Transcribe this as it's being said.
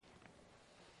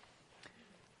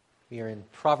We are in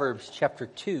Proverbs chapter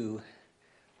 2.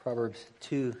 Proverbs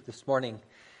 2 this morning.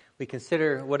 We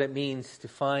consider what it means to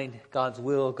find God's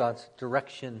will, God's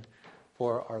direction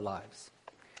for our lives.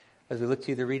 As we look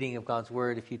to the reading of God's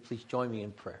word, if you'd please join me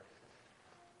in prayer.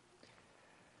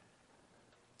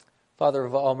 Father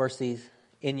of all mercies,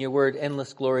 in your word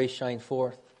endless glory shine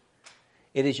forth.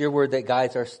 It is your word that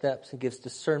guides our steps and gives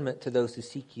discernment to those who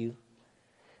seek you.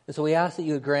 And so we ask that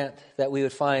you would grant that we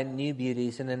would find new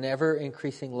beauties in an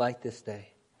ever-increasing light this day.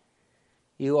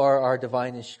 You are our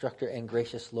divine instructor and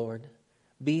gracious Lord.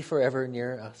 Be forever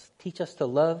near us. Teach us to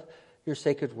love your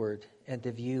sacred word and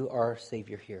to view our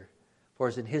Savior here. For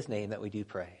it is in his name that we do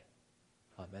pray.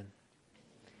 Amen.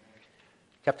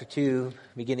 Chapter 2,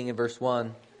 beginning in verse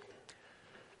 1.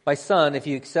 My son, if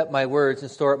you accept my words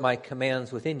and store up my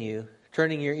commands within you,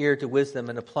 turning your ear to wisdom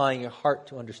and applying your heart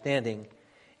to understanding,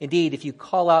 indeed, if you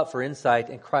call out for insight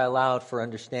and cry aloud for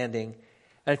understanding,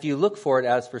 and if you look for it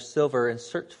as for silver and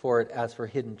search for it as for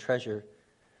hidden treasure,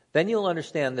 then you'll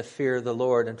understand the fear of the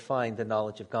Lord and find the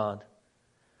knowledge of God.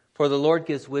 For the Lord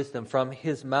gives wisdom. From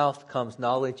his mouth comes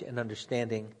knowledge and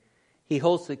understanding. He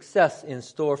holds success in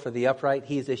store for the upright.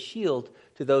 He is a shield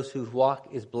to those whose walk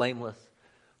is blameless.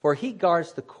 For he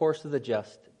guards the course of the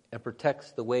just and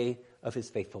protects the way of his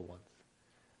faithful ones.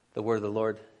 The word of the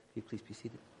Lord. Will you please be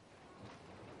seated?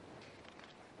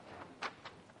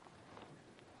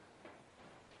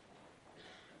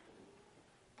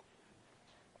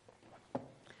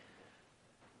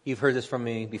 You've heard this from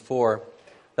me before.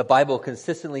 The Bible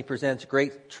consistently presents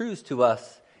great truths to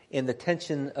us in the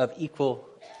tension of equal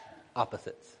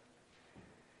opposites.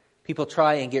 People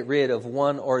try and get rid of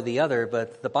one or the other,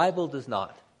 but the Bible does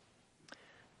not.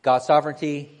 God's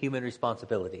sovereignty, human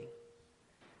responsibility.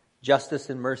 Justice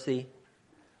and mercy,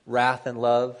 wrath and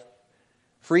love,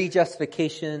 free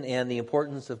justification and the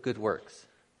importance of good works.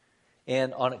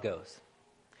 And on it goes.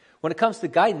 When it comes to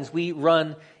guidance, we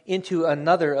run into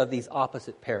another of these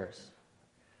opposite pairs.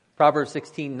 Proverbs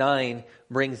 16:9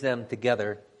 brings them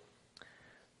together.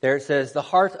 There it says, the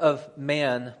heart of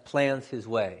man plans his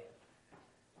way,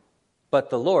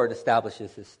 but the Lord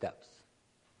establishes his steps.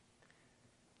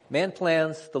 Man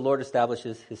plans, the Lord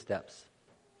establishes his steps.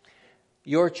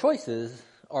 Your choices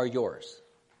are yours.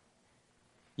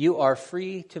 You are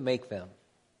free to make them.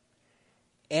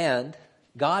 And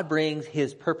God brings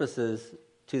his purposes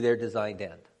to their designed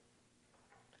end.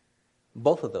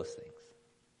 Both of those things.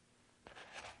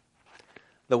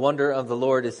 The wonder of the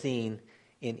Lord is seen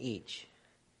in each.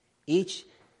 Each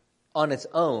on its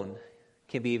own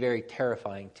can be very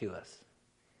terrifying to us.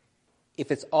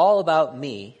 If it's all about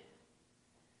me,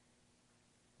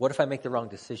 what if I make the wrong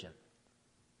decision?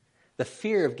 The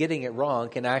fear of getting it wrong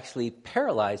can actually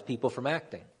paralyze people from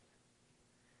acting.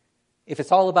 If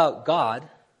it's all about God,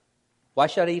 why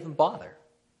should I even bother?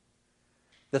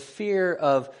 The fear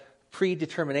of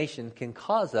predetermination can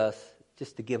cause us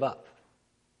just to give up.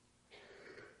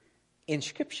 In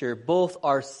Scripture, both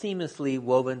are seamlessly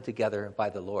woven together by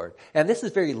the Lord. And this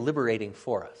is very liberating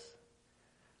for us.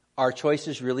 Our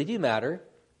choices really do matter,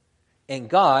 and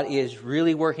God is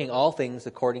really working all things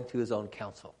according to his own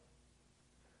counsel.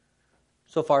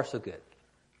 So far, so good.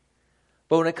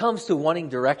 But when it comes to wanting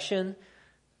direction,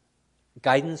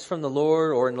 guidance from the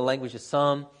Lord, or in the language of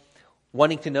some,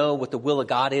 wanting to know what the will of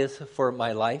God is for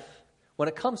my life, when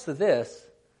it comes to this,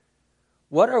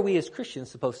 what are we as Christians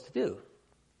supposed to do?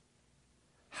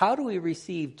 How do we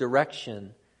receive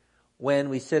direction when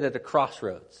we sit at a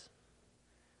crossroads,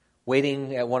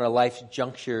 waiting at one of life's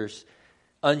junctures,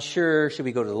 unsure, should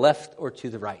we go to the left or to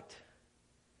the right?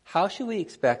 How should we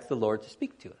expect the Lord to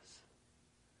speak to us?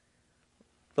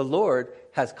 The Lord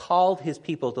has called his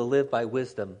people to live by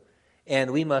wisdom,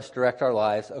 and we must direct our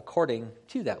lives according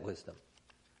to that wisdom.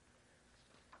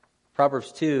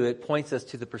 Proverbs 2, it points us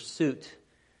to the pursuit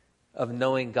of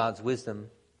knowing God's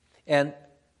wisdom. And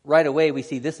right away we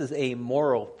see this is a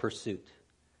moral pursuit.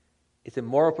 It's a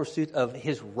moral pursuit of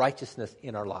his righteousness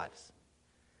in our lives.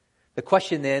 The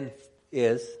question then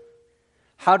is,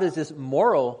 how does this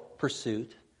moral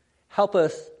pursuit help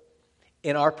us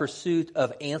in our pursuit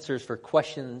of answers for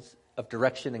questions of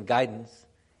direction and guidance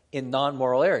in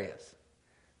non-moral areas?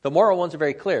 The moral ones are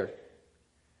very clear.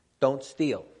 Don't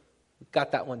steal. We've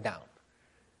got that one down.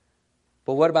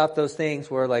 But what about those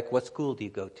things where, like, what school do you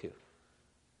go to?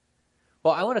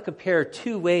 Well, I want to compare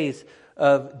two ways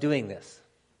of doing this.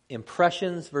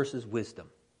 Impressions versus wisdom.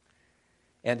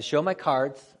 And to show my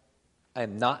cards, I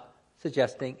am not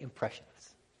suggesting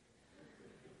impressions.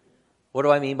 What do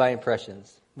I mean by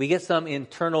impressions? We get some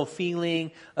internal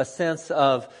feeling, a sense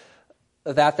of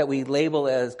that we label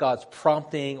as God's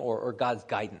prompting or God's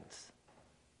guidance.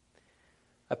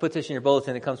 I put this in your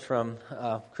bulletin. It comes from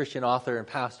Christian author and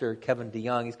pastor Kevin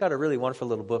DeYoung. He's got a really wonderful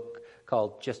little book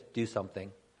called Just Do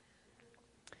Something.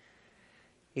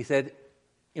 He said,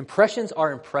 impressions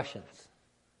are impressions.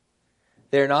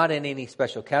 They're not in any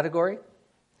special category.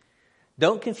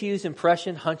 Don't confuse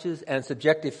impression, hunches, and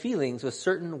subjective feelings with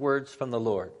certain words from the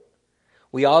Lord.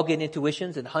 We all get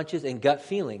intuitions and hunches and gut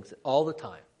feelings all the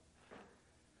time.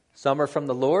 Some are from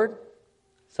the Lord,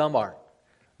 some aren't.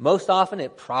 Most often,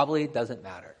 it probably doesn't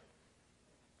matter.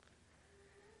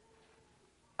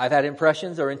 I've had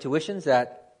impressions or intuitions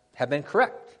that have been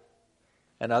correct,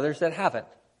 and others that haven't.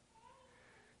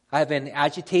 I have been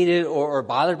agitated or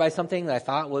bothered by something that I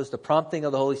thought was the prompting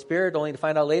of the Holy Spirit, only to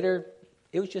find out later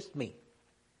it was just me.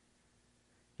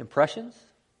 Impressions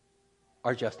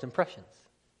are just impressions.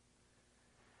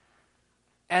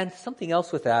 And something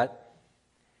else with that,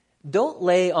 don't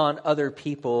lay on other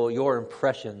people your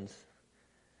impressions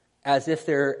as if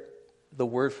they're the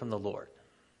word from the Lord.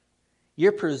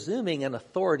 You're presuming an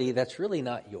authority that's really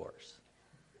not yours.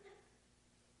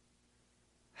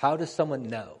 How does someone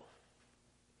know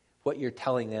what you're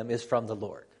telling them is from the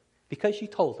Lord? Because you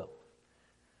told them.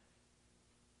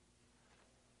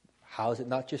 How is it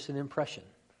not just an impression?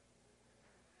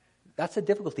 That's a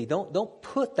difficulty. Don't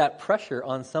put that pressure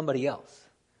on somebody else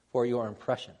for your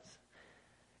impressions.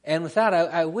 And with that,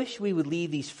 I wish we would leave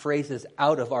these phrases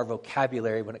out of our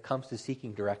vocabulary when it comes to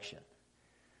seeking direction.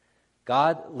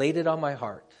 God laid it on my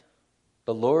heart.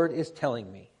 The Lord is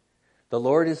telling me. The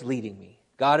Lord is leading me.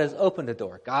 God has opened the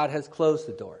door. God has closed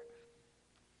the door.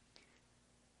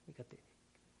 Can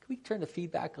we turn the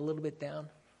feedback a little bit down?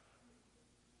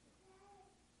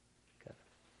 Good.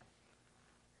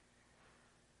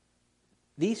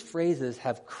 These phrases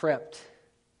have crept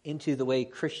into the way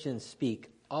Christians speak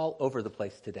all over the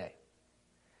place today.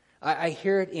 I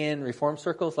hear it in Reformed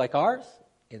circles like ours,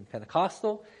 in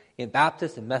Pentecostal, in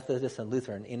Baptist and Methodist and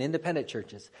Lutheran, in independent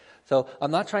churches. So I'm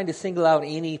not trying to single out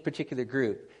any particular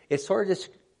group. It's sort of just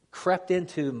crept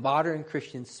into modern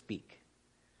Christian speak.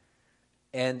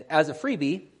 And as a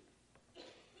freebie,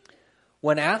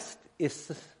 when asked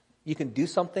if you can do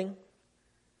something,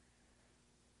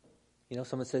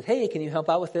 someone says, hey, can you help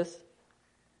out with this?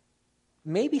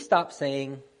 Maybe stop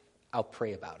saying, I'll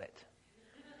pray about it.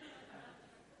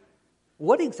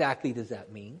 What exactly does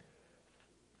that mean?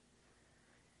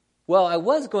 Well, I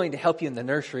was going to help you in the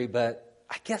nursery, but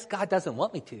I guess God doesn't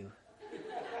want me to.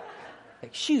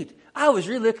 Like, shoot, I was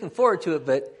really looking forward to it,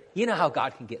 but you know how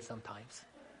God can get sometimes.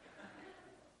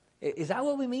 Is that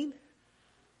what we mean?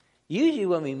 Usually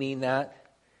when we mean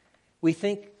that, we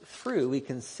think through, we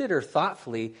consider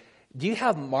thoughtfully, do you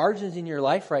have margins in your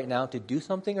life right now to do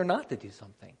something or not to do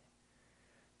something?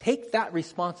 Take that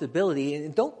responsibility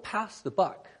and don't pass the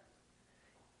buck.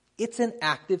 It's an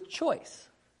active choice.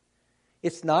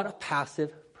 It's not a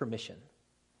passive permission.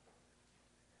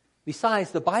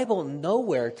 Besides, the Bible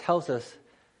nowhere tells us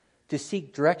to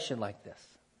seek direction like this.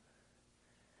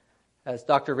 As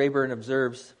Dr. Rayburn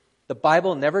observes, the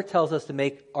Bible never tells us to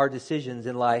make our decisions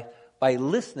in life by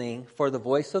listening for the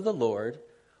voice of the Lord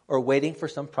or waiting for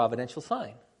some providential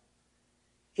sign.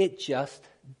 It just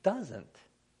doesn't.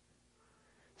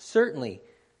 Certainly,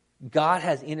 God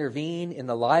has intervened in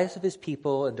the lives of his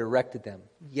people and directed them.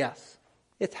 Yes,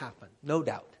 it's happened, no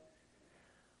doubt.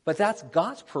 But that's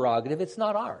God's prerogative, it's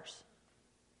not ours.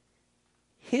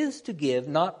 His to give,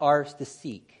 not ours to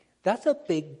seek. That's a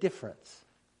big difference.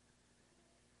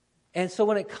 And so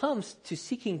when it comes to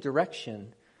seeking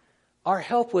direction, our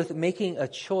help with making a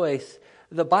choice,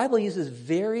 the Bible uses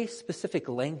very specific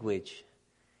language,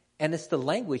 and it's the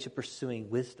language of pursuing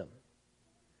wisdom.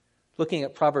 Looking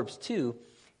at Proverbs 2,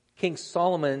 King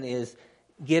Solomon is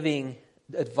giving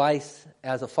advice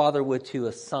as a father would to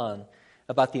a son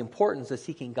about the importance of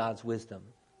seeking God's wisdom.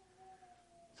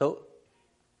 So,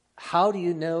 how do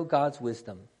you know God's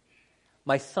wisdom?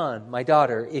 My son, my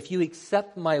daughter, if you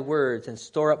accept my words and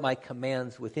store up my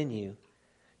commands within you,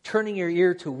 turning your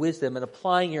ear to wisdom and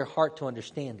applying your heart to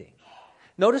understanding.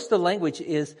 Notice the language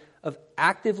is of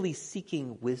actively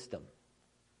seeking wisdom.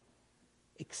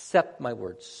 Accept my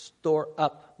words, store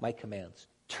up my commands,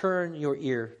 turn your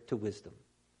ear to wisdom.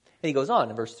 And he goes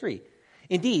on in verse 3.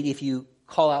 Indeed, if you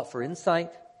call out for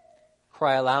insight,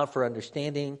 cry aloud for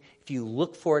understanding, if you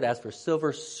look for it as for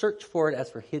silver, search for it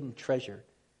as for hidden treasure.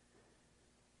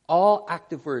 All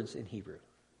active words in Hebrew.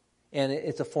 And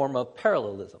it's a form of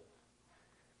parallelism.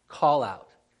 Call out,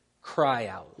 cry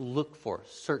out, look for,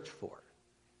 search for.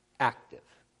 Active.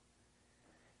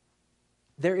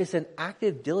 There is an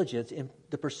active diligence in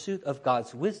the pursuit of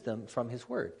God's wisdom from his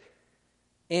word.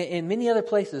 In many other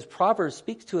places, Proverbs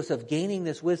speaks to us of gaining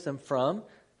this wisdom from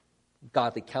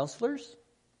godly counselors,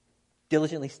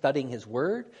 diligently studying his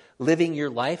word, living your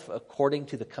life according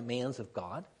to the commands of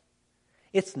God.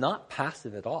 It's not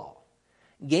passive at all.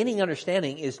 Gaining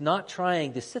understanding is not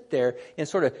trying to sit there and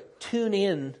sort of tune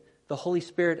in the Holy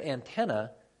Spirit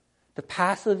antenna to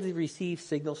passively receive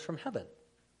signals from heaven.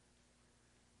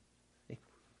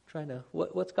 Trying to,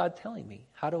 what's God telling me?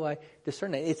 How do I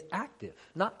discern that? It's active,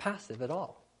 not passive at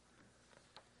all.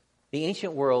 The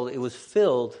ancient world, it was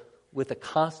filled with a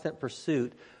constant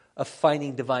pursuit of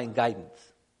finding divine guidance,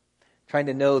 trying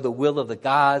to know the will of the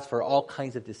gods for all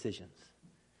kinds of decisions.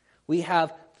 We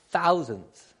have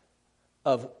thousands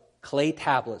of clay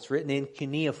tablets written in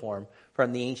cuneiform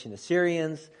from the ancient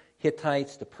Assyrians,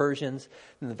 Hittites, to Persians,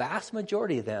 and the vast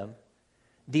majority of them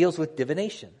deals with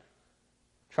divination,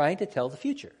 trying to tell the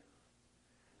future.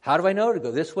 How do I know to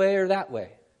go this way or that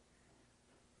way?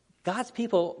 God's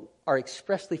people are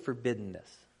expressly forbidden this.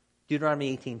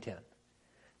 Deuteronomy 18:10.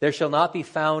 There shall not be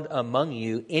found among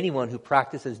you anyone who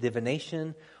practices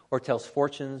divination or tells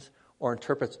fortunes or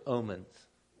interprets omens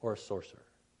or a sorcerer.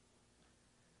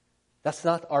 That's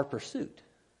not our pursuit.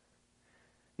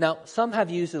 Now, some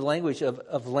have used the language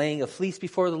of laying a fleece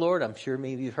before the Lord. I'm sure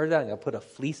maybe you've heard that. I'm going to put a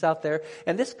fleece out there.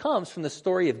 And this comes from the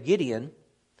story of Gideon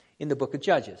in the book of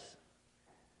Judges.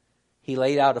 He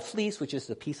laid out a fleece, which is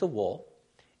a piece of wool,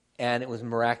 and it was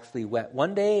miraculously wet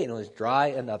one day and it was dry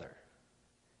another.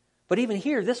 But even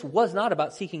here, this was not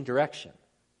about seeking direction.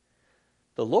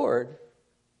 The Lord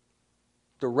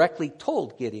directly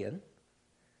told Gideon,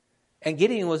 and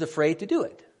Gideon was afraid to do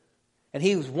it. And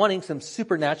he was wanting some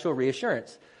supernatural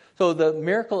reassurance. So the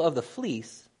miracle of the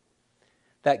fleece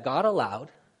that God allowed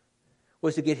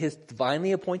was to get his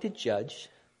divinely appointed judge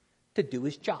to do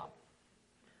his job.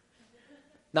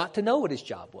 Not to know what his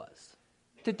job was,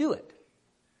 to do it.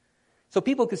 So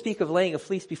people could speak of laying a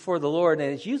fleece before the Lord,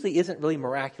 and it usually isn't really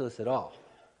miraculous at all.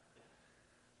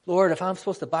 Lord, if I'm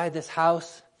supposed to buy this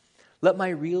house, let my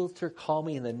realtor call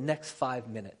me in the next 5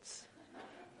 minutes.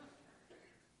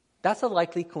 That's a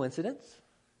likely coincidence.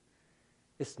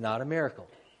 It's not a miracle.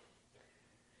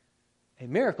 A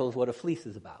miracle is what a fleece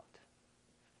is about.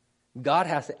 God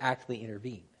has to actively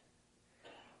intervene.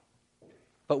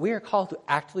 But we are called to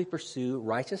actively pursue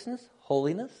righteousness,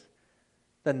 holiness,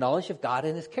 the knowledge of God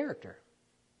and his character.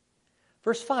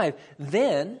 Verse 5,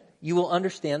 then you will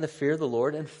understand the fear of the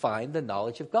Lord and find the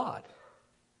knowledge of God.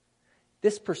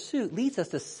 This pursuit leads us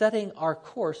to setting our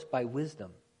course by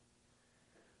wisdom.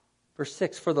 Verse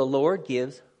 6, for the Lord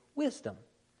gives wisdom.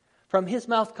 From his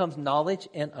mouth comes knowledge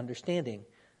and understanding.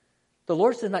 The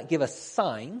Lord does not give us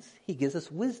signs, he gives us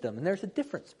wisdom. And there's a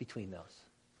difference between those.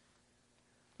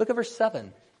 Look at verse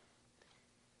 7.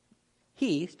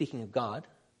 He, speaking of God,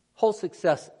 holds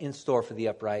success in store for the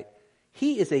upright.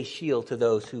 He is a shield to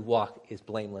those who walk is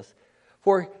blameless.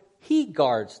 For he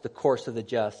guards the course of the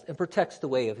just and protects the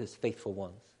way of his faithful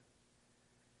ones.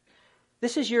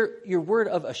 This is your word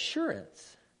of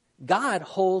assurance. God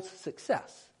holds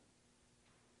success.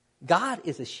 God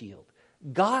is a shield.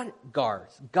 God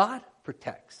guards. God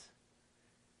protects.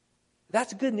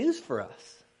 That's good news for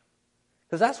us,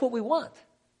 because that's what we want.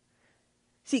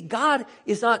 See, God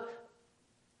is not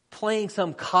playing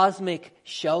some cosmic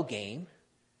shell game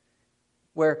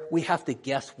where we have to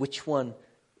guess which one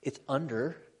it's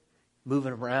under,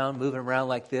 moving around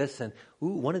like this, and,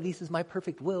 one of these is my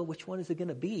perfect will. Which one is it going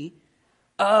to be?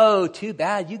 Oh, too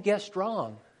bad. You guessed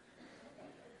wrong.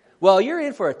 Well, you're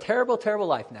in for a terrible, terrible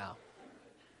life now.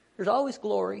 There's always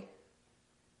glory.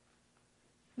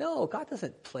 No, God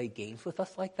doesn't play games with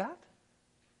us like that.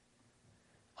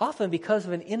 Often, because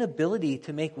of an inability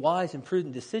to make wise and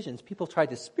prudent decisions, people try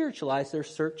to spiritualize their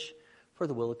search for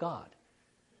the will of God.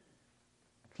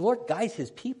 The Lord guides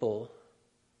his people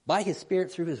by his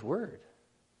Spirit through his word.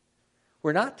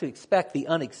 We're not to expect the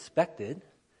unexpected,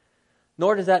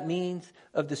 nor does that mean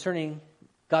of discerning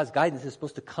God's guidance is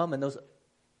supposed to come in those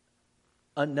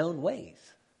unknown ways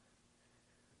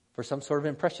for some sort of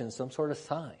impression, some sort of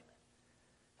sign.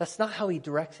 That's not how he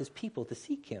directs his people to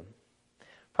seek him.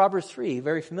 Proverbs 3,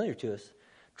 very familiar to us.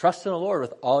 Trust in the Lord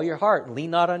with all your heart and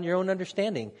lean not on your own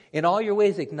understanding. In all your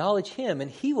ways acknowledge him and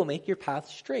he will make your path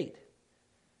straight.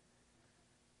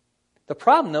 The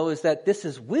problem, though, is that this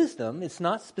is wisdom. It's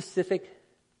not specific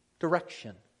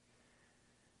direction.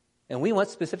 And we want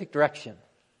specific direction.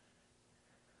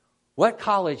 What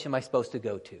college am I supposed to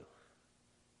go to?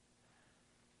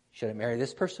 Should I marry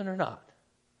this person or not?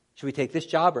 Should we take this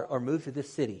job or move to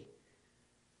this city?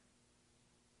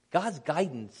 God's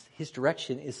guidance, his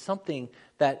direction, is something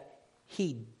that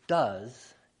he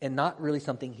does and not really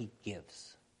something he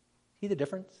gives. See the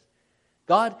difference?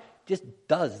 God just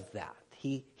does that.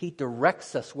 He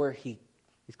directs us where he's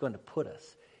going to put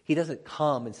us. He doesn't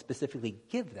come and specifically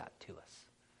give that to us.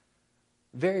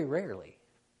 Very rarely.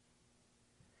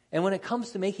 And when it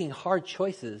comes to making hard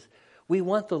choices, we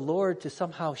want the Lord to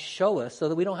somehow show us so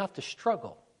that we don't have to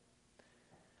struggle.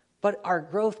 But our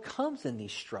growth comes in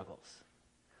these struggles.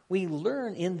 We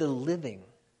learn in the living.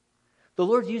 The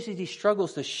Lord uses these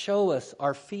struggles to show us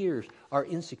our fears, our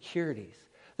insecurities.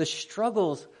 The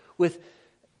struggles with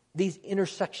these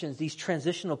intersections, these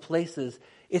transitional places,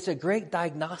 it's a great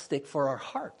diagnostic for our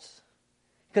hearts.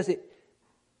 Because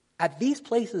at these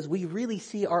places, we really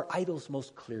see our idols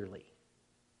most clearly.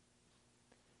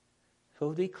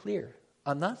 So to be clear,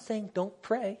 I'm not saying don't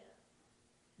pray.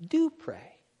 Do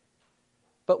pray.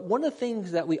 But one of the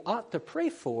things that we ought to pray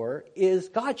for is,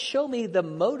 God, show me the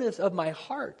motives of my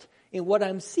heart in what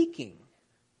I'm seeking.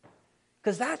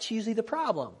 Because that's usually the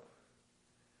problem.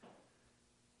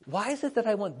 Why is it that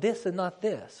I want this and not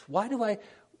this?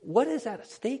 What is at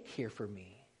stake here for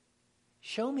me?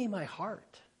 Show me my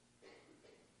heart.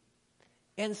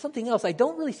 And something else, I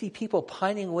don't really see people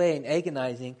pining away and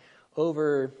agonizing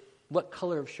over what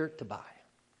color of shirt to buy.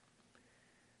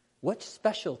 What's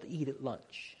special to eat at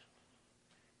lunch?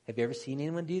 Have you ever seen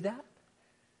anyone do that?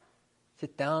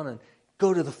 Sit down and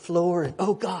go to the floor and,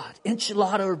 oh God,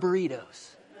 enchilada or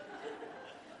burritos.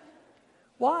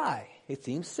 Why? It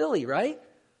seems silly, right?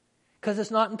 Because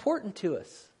it's not important to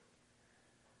us.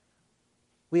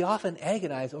 We often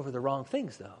agonize over the wrong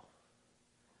things, though.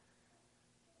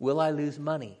 Will I lose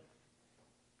money?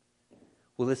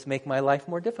 Will this make my life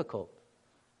more difficult?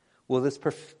 Will this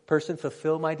person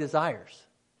fulfill my desires?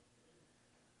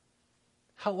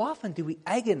 How often do we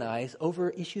agonize over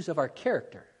issues of our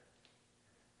character?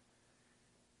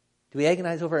 Do we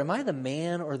agonize over, am I the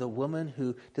man or the woman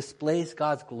who displays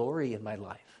God's glory in my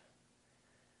life?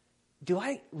 Do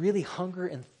I really hunger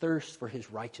and thirst for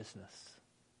His righteousness?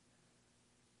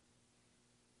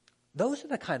 Those are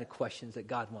the kind of questions that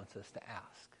God wants us to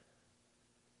ask.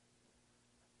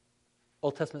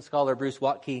 Old Testament scholar Bruce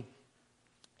Watke,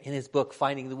 in his book,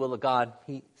 Finding the Will of God,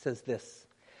 he says this.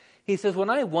 He says, when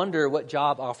I wonder what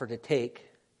job offer to take,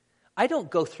 I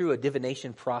don't go through a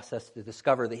divination process to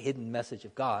discover the hidden message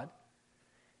of God.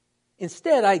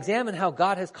 Instead, I examine how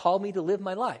God has called me to live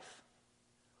my life,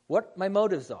 what my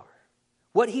motives are,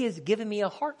 what He has given me a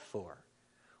heart for,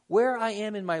 where I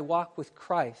am in my walk with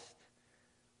Christ.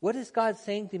 What is God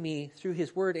saying to me through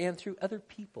His Word and through other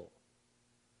people?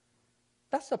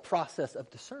 That's a process of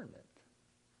discernment.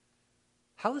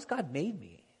 How has God made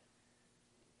me?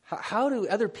 How do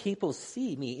other people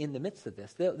see me in the midst of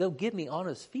this? They'll give me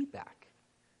honest feedback.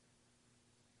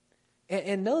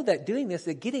 And know that doing this,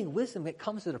 that getting wisdom, it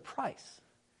comes at a price.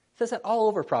 It says that all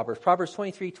over Proverbs. Proverbs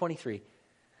 23:23.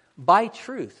 Buy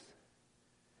truth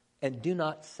and do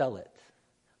not sell it.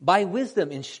 Buy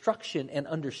wisdom, instruction, and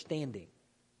understanding.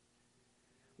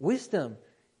 Wisdom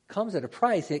comes at a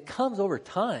price. It comes over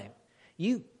time.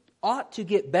 You ought to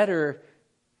get better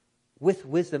with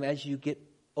wisdom as you get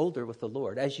older with the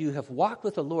Lord. As you have walked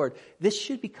with the Lord, this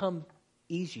should become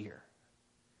easier.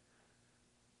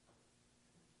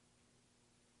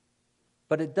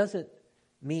 But it doesn't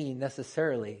mean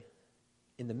necessarily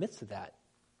in the midst of that,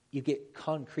 you get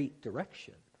concrete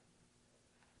direction.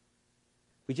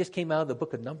 We just came out of the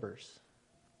book of Numbers.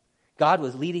 God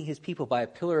was leading His people by a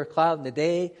pillar of cloud in the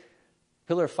day,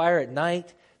 pillar of fire at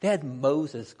night. They had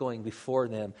Moses going before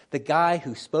them, the guy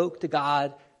who spoke to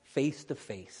God face to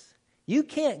face. You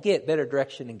can't get better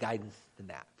direction and guidance than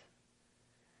that.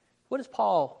 What does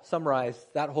Paul summarize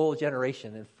that whole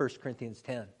generation in 1 Corinthians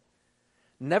 10?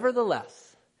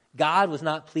 Nevertheless, God was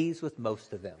not pleased with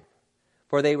most of them,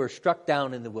 for they were struck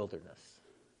down in the wilderness.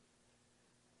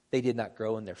 They did not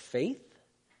grow in their faith.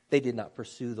 They did not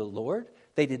pursue the Lord.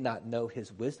 They did not know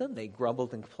His wisdom. They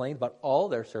grumbled and complained about all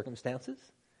their circumstances.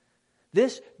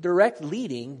 This direct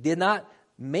leading did not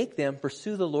make them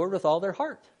pursue the Lord with all their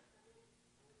heart.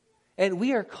 And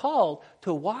we are called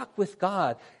to walk with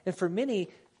God. And for many,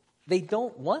 they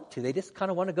don't want to. They just kind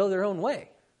of want to go their own way.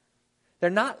 They're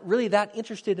not really that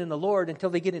interested in the Lord until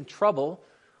they get in trouble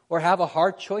or have a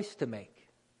hard choice to make.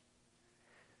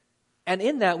 And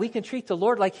in that, we can treat the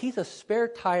Lord like He's a spare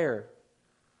tire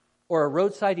or a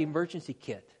roadside emergency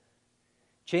kit.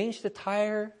 Change the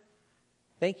tire,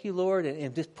 thank you, Lord,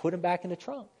 and just put Him back in the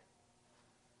trunk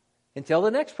until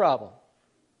the next problem.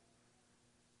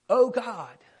 Oh,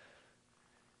 God,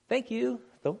 thank you.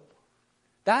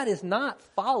 That is not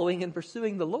following and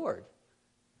pursuing the Lord.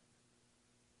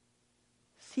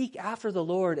 Seek after the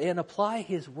Lord and apply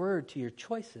His word to your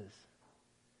choices.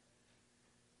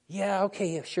 Yeah,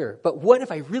 okay, sure. But what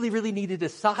if I really, really need to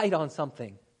decide on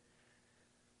something?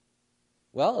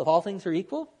 Well, if all things are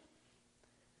equal,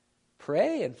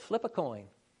 pray and flip a coin.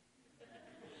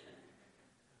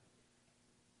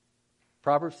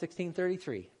 Proverbs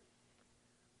 16:33.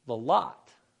 The lot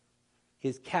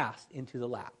is cast into the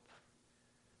lap,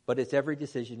 but its every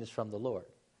decision is from the Lord.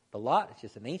 The lot is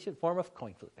just an ancient form of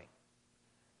coin flipping.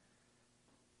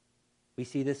 We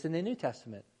see this in the New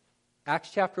Testament.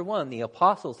 Acts chapter 1, the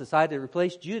apostles decided to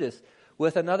replace Judas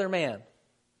with another man.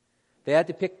 They had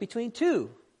to pick between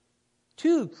two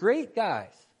great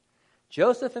guys,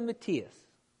 Joseph and Matthias.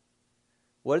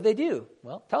 What did they do?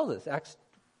 Well, it tells us, Acts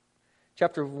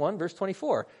chapter 1, verse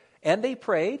 24. And they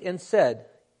prayed and said,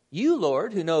 You,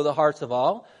 Lord, who know the hearts of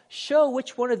all, show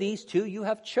which one of these two you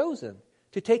have chosen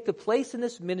to take the place in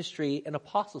this ministry and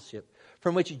apostleship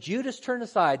from which Judas turned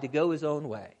aside to go his own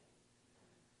way.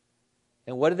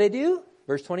 And what did they do?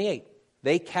 Verse 28.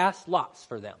 They cast lots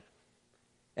for them.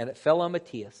 And it fell on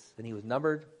Matthias, and he was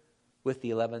numbered with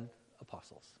the 11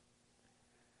 apostles.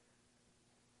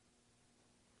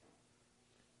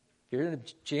 If you're in a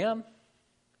jam,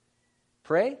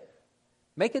 pray,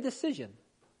 make a decision.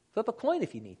 Flip a coin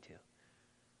if you need to.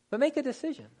 But make a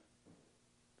decision.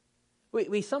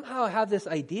 We somehow have this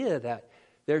idea that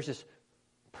there's this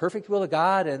perfect will of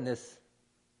God and this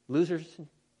loser's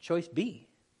choice B.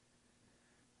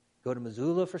 Go to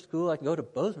Missoula for school, I can go to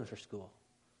Bozeman for school.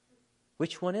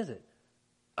 Which one is it?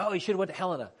 Oh, you should have went to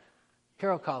Helena,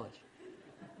 Carroll College.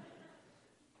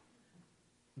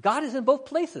 God is in both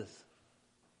places.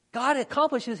 God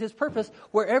accomplishes his purpose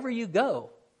wherever you go.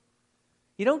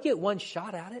 You don't get one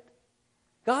shot at it.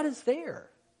 God is there.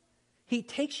 He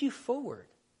takes you forward.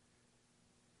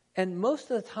 And most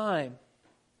of the time,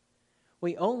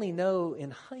 we only know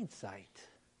in hindsight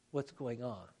what's going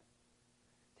on.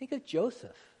 Think of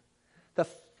Joseph. The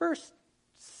first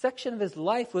section of his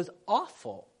life was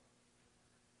awful.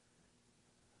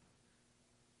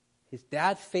 His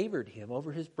dad favored him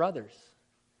over his brothers.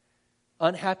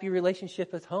 Unhappy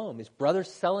relationship at home. His brothers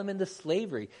sell him into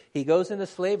slavery. He goes into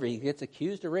slavery. He gets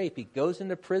accused of rape. He goes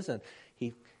into prison.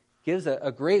 He gives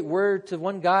a great word to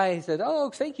one guy. He said, oh,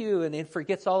 thank you, and then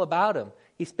forgets all about him.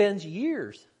 He spends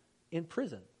years in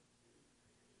prison.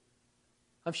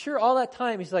 I'm sure all that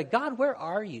time he's like, God, where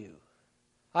are you?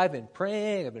 I've been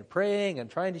praying. I'm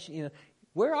trying to,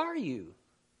 where are you?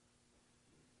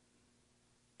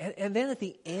 And then at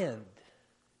the end,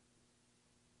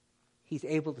 he's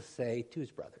able to say to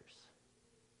his brothers,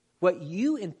 what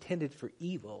you intended for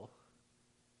evil,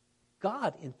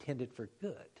 God intended for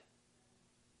good.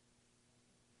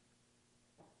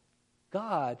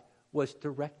 God was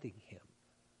directing him.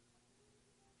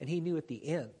 And he knew at the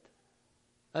end.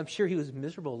 I'm sure he was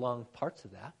miserable along parts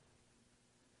of that.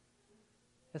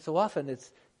 And so often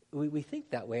we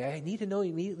think that way. I need to know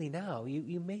immediately now.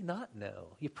 You may not know.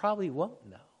 You probably won't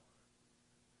know.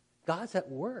 God's at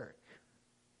work.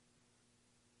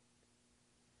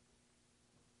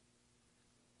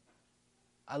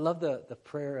 I love the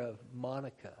prayer of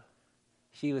Monica.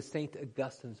 She was St.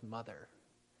 Augustine's mother.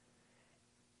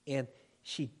 And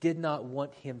she did not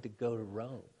want him to go to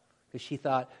Rome. Because she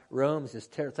thought Rome is this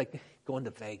terror. It's like going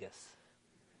to Vegas.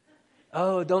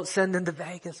 Oh, don't send him to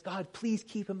Vegas. God, please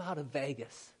keep him out of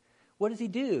Vegas. What does he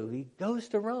do? He goes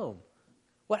to Rome.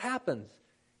 What happens?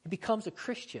 He becomes a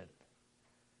Christian.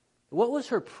 What was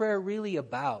her prayer really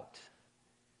about?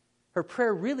 Her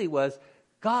prayer really was,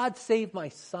 God save my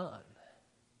son.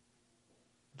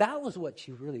 That was what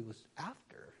she really was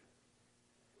after.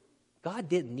 God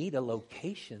didn't need a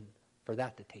location for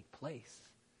that to take place.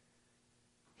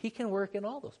 He can work in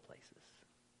all those places.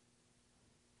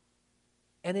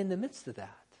 And in the midst of that,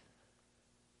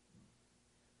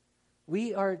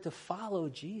 we are to follow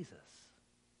Jesus.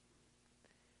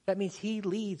 That means he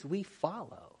leads, we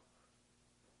follow.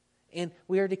 And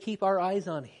we are to keep our eyes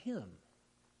on him.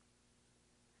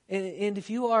 And if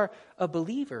you are a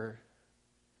believer,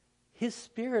 his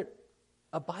Spirit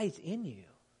abides in you.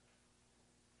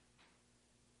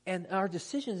 And our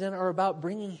decisions then are about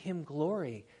bringing him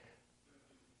glory.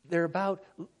 They're about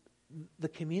the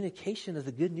communication of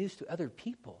the good news to other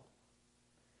people.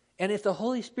 And if the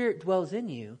Holy Spirit dwells in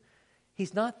you,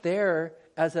 he's not there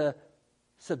as a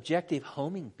subjective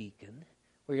homing beacon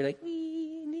where you're like,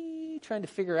 trying to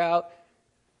figure out.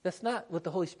 That's not what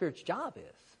the Holy Spirit's job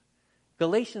is.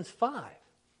 Galatians 5.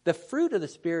 The fruit of the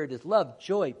Spirit is love,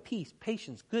 joy, peace,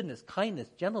 patience, goodness, kindness,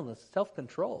 gentleness,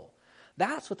 self-control.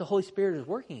 That's what the Holy Spirit is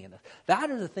working in us. That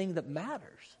is the thing that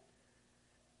matters.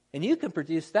 And you can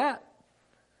produce that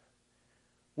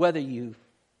whether you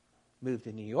move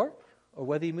to New York or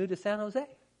whether you move to San Jose.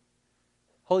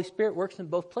 Holy Spirit works in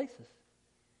both places.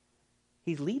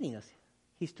 He's leading us.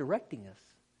 He's directing us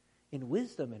in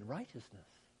wisdom and righteousness.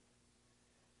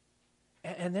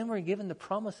 And then we're given the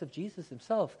promise of Jesus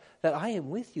himself that I am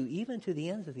with you even to the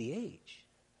ends of the age.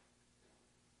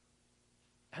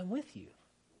 I'm with you.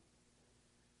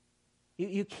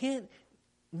 You can't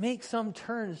make some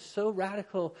turns so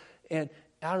radical and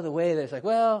out of the way that it's like,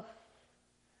 well,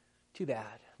 too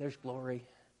bad. There's glory.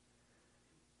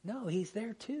 No, he's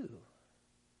there too.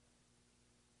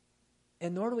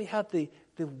 And nor do we have the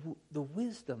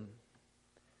wisdom.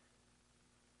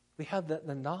 We have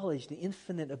the knowledge, the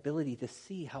infinite ability to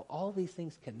see how all these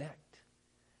things connect.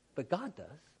 But God does.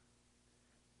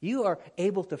 You are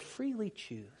able to freely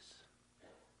choose.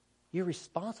 You're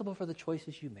responsible for the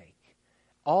choices you make.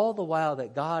 All the while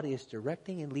that God is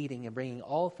directing and leading and bringing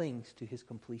all things to his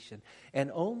completion. And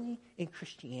only in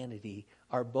Christianity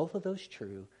are both of those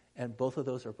true and both of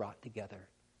those are brought together.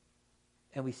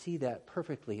 And we see that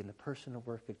perfectly in the personal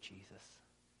work of Jesus,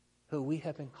 who we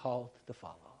have been called to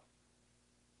follow.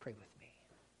 Pray with me.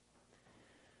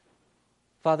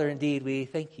 Father, indeed, we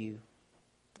thank you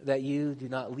that you do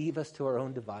not leave us to our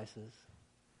own devices.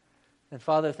 And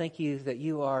Father, thank you that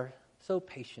you are so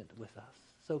patient with us,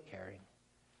 so caring.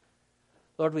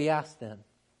 Lord, we ask then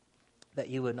that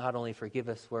you would not only forgive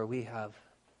us where we have,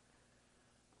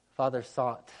 Father,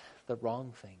 sought the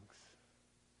wrong things,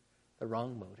 the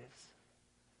wrong motives.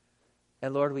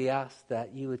 And Lord, we ask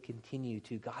that you would continue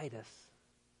to guide us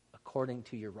according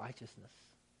to your righteousness,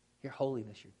 your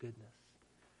holiness, your goodness.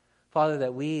 Father,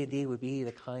 that we indeed would be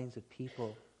the kinds of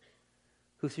people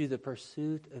who through the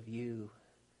pursuit of you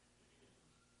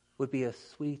would be a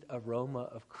sweet aroma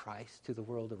of Christ to the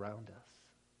world around us.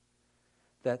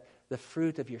 That the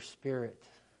fruit of your Spirit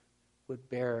would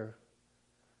bear,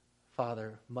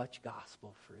 Father, much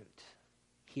gospel fruit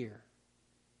here.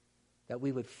 That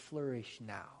we would flourish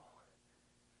now,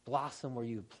 blossom where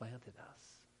you have planted us.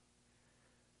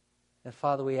 And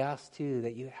Father, we ask too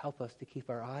that you help us to keep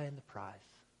our eye on the prize,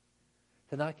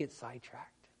 to not get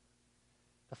sidetracked,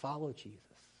 to follow Jesus.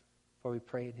 For we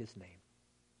pray in his name.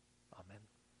 Amen.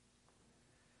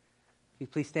 If you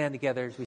please stand together as we